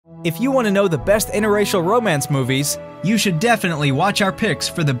If you want to know the best interracial romance movies, you should definitely watch our picks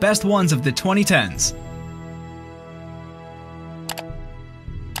for the best ones of the 2010s.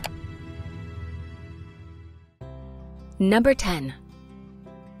 Number 10.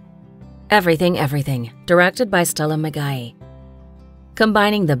 Everything, Everything, directed by Stella Magai.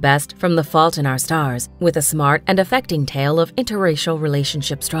 Combining the best from The Fault in Our Stars with a smart and affecting tale of interracial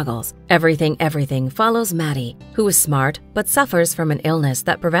relationship struggles, Everything, Everything follows Maddie, who is smart but suffers from an illness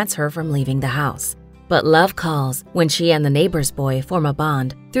that prevents her from leaving the house. But love calls when she and the neighbor's boy form a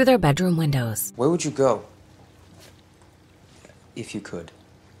bond through their bedroom windows. Where would you go? If you could.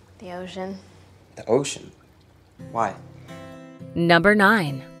 The ocean. The ocean? Why? Number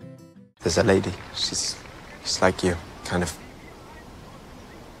 9. There's a lady. She's like you, kind of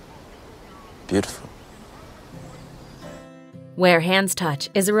beautiful. Where Hands Touch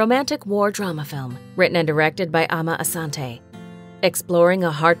is a romantic war drama film written and directed by Ama Asante. Exploring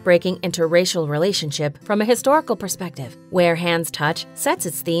a heartbreaking interracial relationship from a historical perspective, Where Hands Touch sets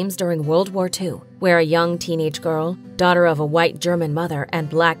its themes during World War II, where a young teenage girl, daughter of a white German mother and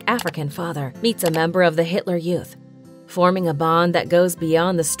black African father, meets a member of the Hitler Youth. Forming a bond that goes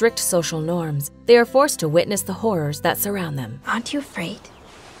beyond the strict social norms, they are forced to witness the horrors that surround them. Aren't you afraid?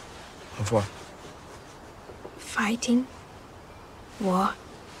 Of what? Fighting? War?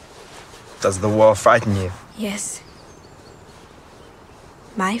 Does the war frighten you? Yes.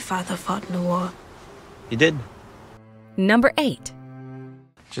 My father fought in the war. He did? Number 8.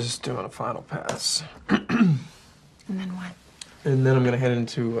 Just doing a final pass. And then what? And then I'm gonna head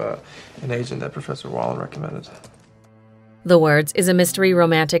into an agent that Professor Wallen recommended. The Words is a mystery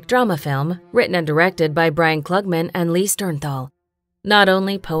romantic drama film written and directed by Brian Klugman and Lee Sternthal. Not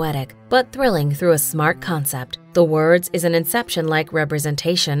only poetic, but thrilling through a smart concept, The Words is an Inception-like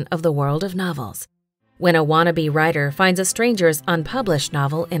representation of the world of novels. When a wannabe writer finds a stranger's unpublished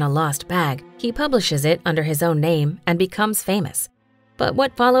novel in a lost bag, he publishes it under his own name and becomes famous. But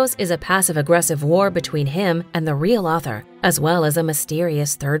what follows is a passive-aggressive war between him and the real author, as well as a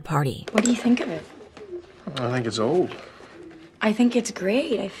mysterious third party. What do you think of it? I think it's old. I think it's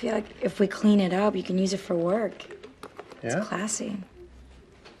great. I feel like if we clean it up, you can use it for work. Yeah? It's classy.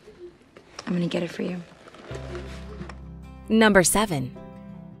 I'm gonna get it for you. Number 7.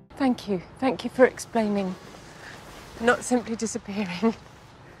 Thank you. Thank you for explaining. Not simply disappearing.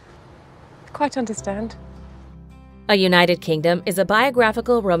 Quite understand. A United Kingdom is a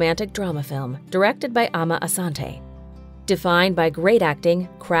biographical romantic drama film directed by Ama Asante. Defined by great acting,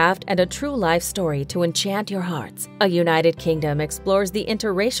 craft, and a true life story to enchant your hearts, A United Kingdom explores the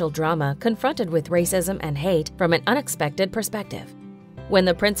interracial drama confronted with racism and hate from an unexpected perspective. When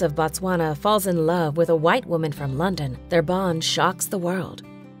the Prince of Botswana falls in love with a white woman from London, their bond shocks the world.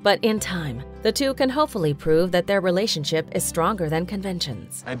 But in time, the two can hopefully prove that their relationship is stronger than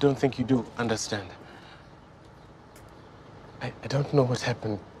conventions. I don't think you do understand. I don't know what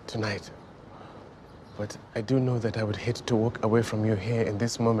happened tonight. But I do know that I would hate to walk away from you here in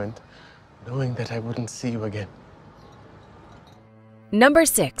this moment, knowing that I wouldn't see you again. Number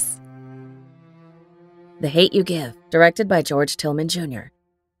 6. The Hate You Give, directed by George Tillman Jr.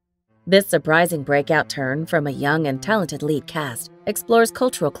 This surprising breakout turn from a young and talented lead cast explores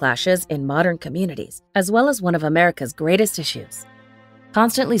cultural clashes in modern communities, as well as one of America's greatest issues.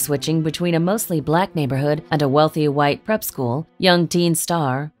 Constantly switching between a mostly black neighborhood and a wealthy white prep school, young teen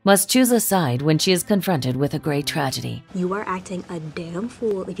Star must choose a side when she is confronted with a great tragedy. You are acting a damn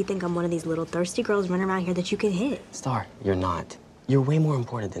fool if you think I'm one of these little thirsty girls running around here that you can hit. Star, you're not. You're way more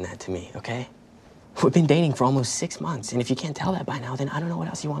important than that to me, okay? We've been dating for almost 6 months, and if you can't tell that by now, then I don't know what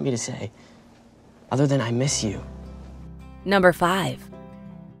else you want me to say. Other than I miss you. Number 5.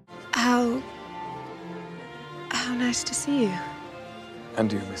 How nice to see you.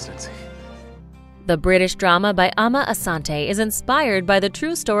 And you, Miss Lindsay. The British drama by Ama Asante is inspired by the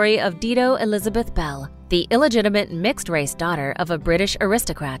true story of Dido Elizabeth Belle, the illegitimate mixed-race daughter of a British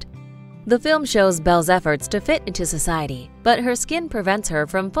aristocrat. The film shows Belle's efforts to fit into society, but her skin prevents her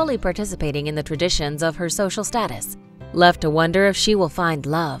from fully participating in the traditions of her social status. Left to wonder if she will find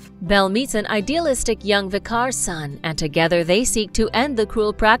love, Belle meets an idealistic young vicar's son, and together they seek to end the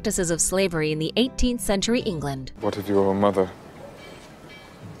cruel practices of slavery in the 18th century England. What of your mother?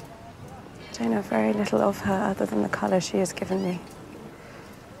 I know very little of her other than the color she has given me.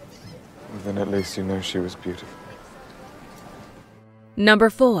 Well, then at least you know she was beautiful.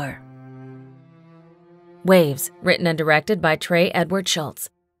 Number 4. Waves, written and directed by Trey Edward Schultz.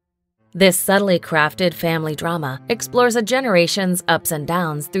 This subtly crafted family drama explores a generation's ups and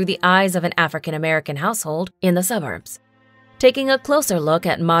downs through the eyes of an African-American household in the suburbs. Taking a closer look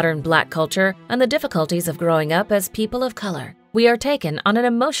at modern Black culture and the difficulties of growing up as people of color, We are taken on an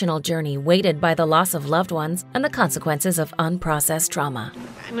emotional journey weighted by the loss of loved ones and the consequences of unprocessed trauma.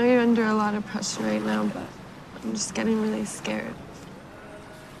 I know you're under a lot of pressure right now, but I'm just getting really scared.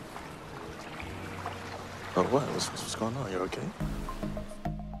 Oh, what? What's going on? You okay?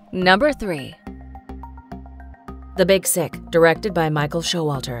 Number 3. The Big Sick, directed by Michael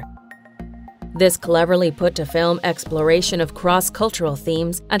Showalter. This cleverly put-to-film exploration of cross-cultural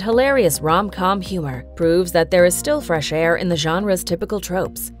themes and hilarious rom-com humor proves that there is still fresh air in the genre's typical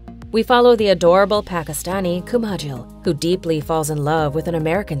tropes. We follow the adorable Pakistani Kumajil, who deeply falls in love with an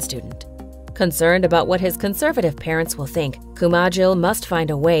American student. Concerned about what his conservative parents will think, Kumajil must find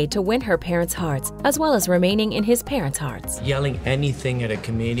a way to win her parents' hearts, as well as remaining in his parents' hearts. Yelling anything at a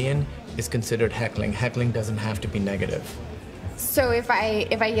comedian is considered heckling. Heckling doesn't have to be negative. So if I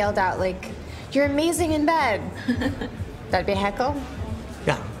yelled out, like, "You're amazing in bed," that'd be a heckle?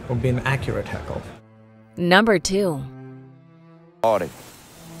 Yeah, it would be an accurate heckle. Number 2.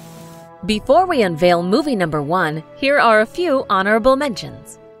 Before we unveil movie number 1, here are a few honorable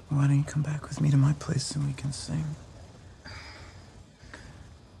mentions. Why don't you come back with me to my place and we can sing?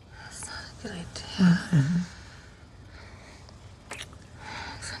 That's not a good idea.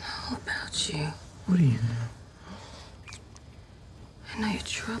 I know about you. What do you know? I know your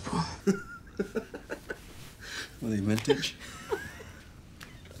trouble. Were they vintage?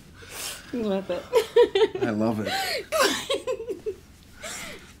 Love it. I love it.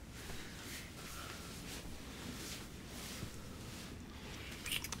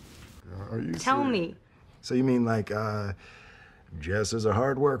 Are you Tell serious? me. So you mean like, Jess is a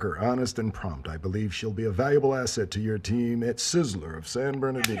hard worker, honest and prompt. I believe she'll be a valuable asset to your team at Sizzler of San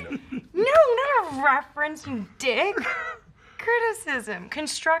Bernardino. No, not a reference, you dick. Criticism,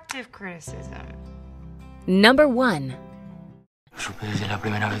 constructive criticism. Number 1. Supe desde la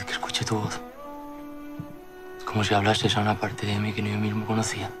primera vez que escuché tu voz. Es como si hablases a una parte de mí que ni yo mismo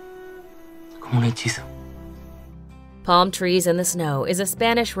conocía. Como un hechizo. Palm Trees in the Snow is a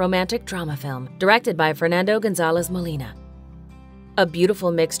Spanish romantic drama film directed by Fernando González Molina. A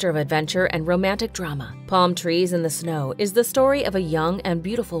beautiful mixture of adventure and romantic drama, Palm Trees in the Snow is the story of a young and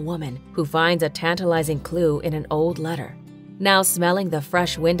beautiful woman who finds a tantalizing clue in an old letter. Now smelling the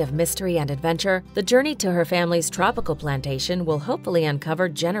fresh wind of mystery and adventure, the journey to her family's tropical plantation will hopefully uncover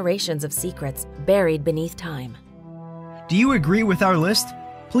generations of secrets buried beneath time. Do you agree with our list?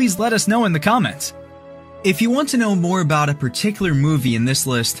 Please let us know in the comments. If you want to know more about a particular movie in this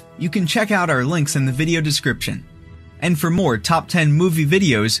list, you can check out our links in the video description. And for more top 10 movie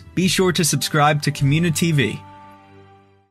videos, be sure to subscribe to communiTV.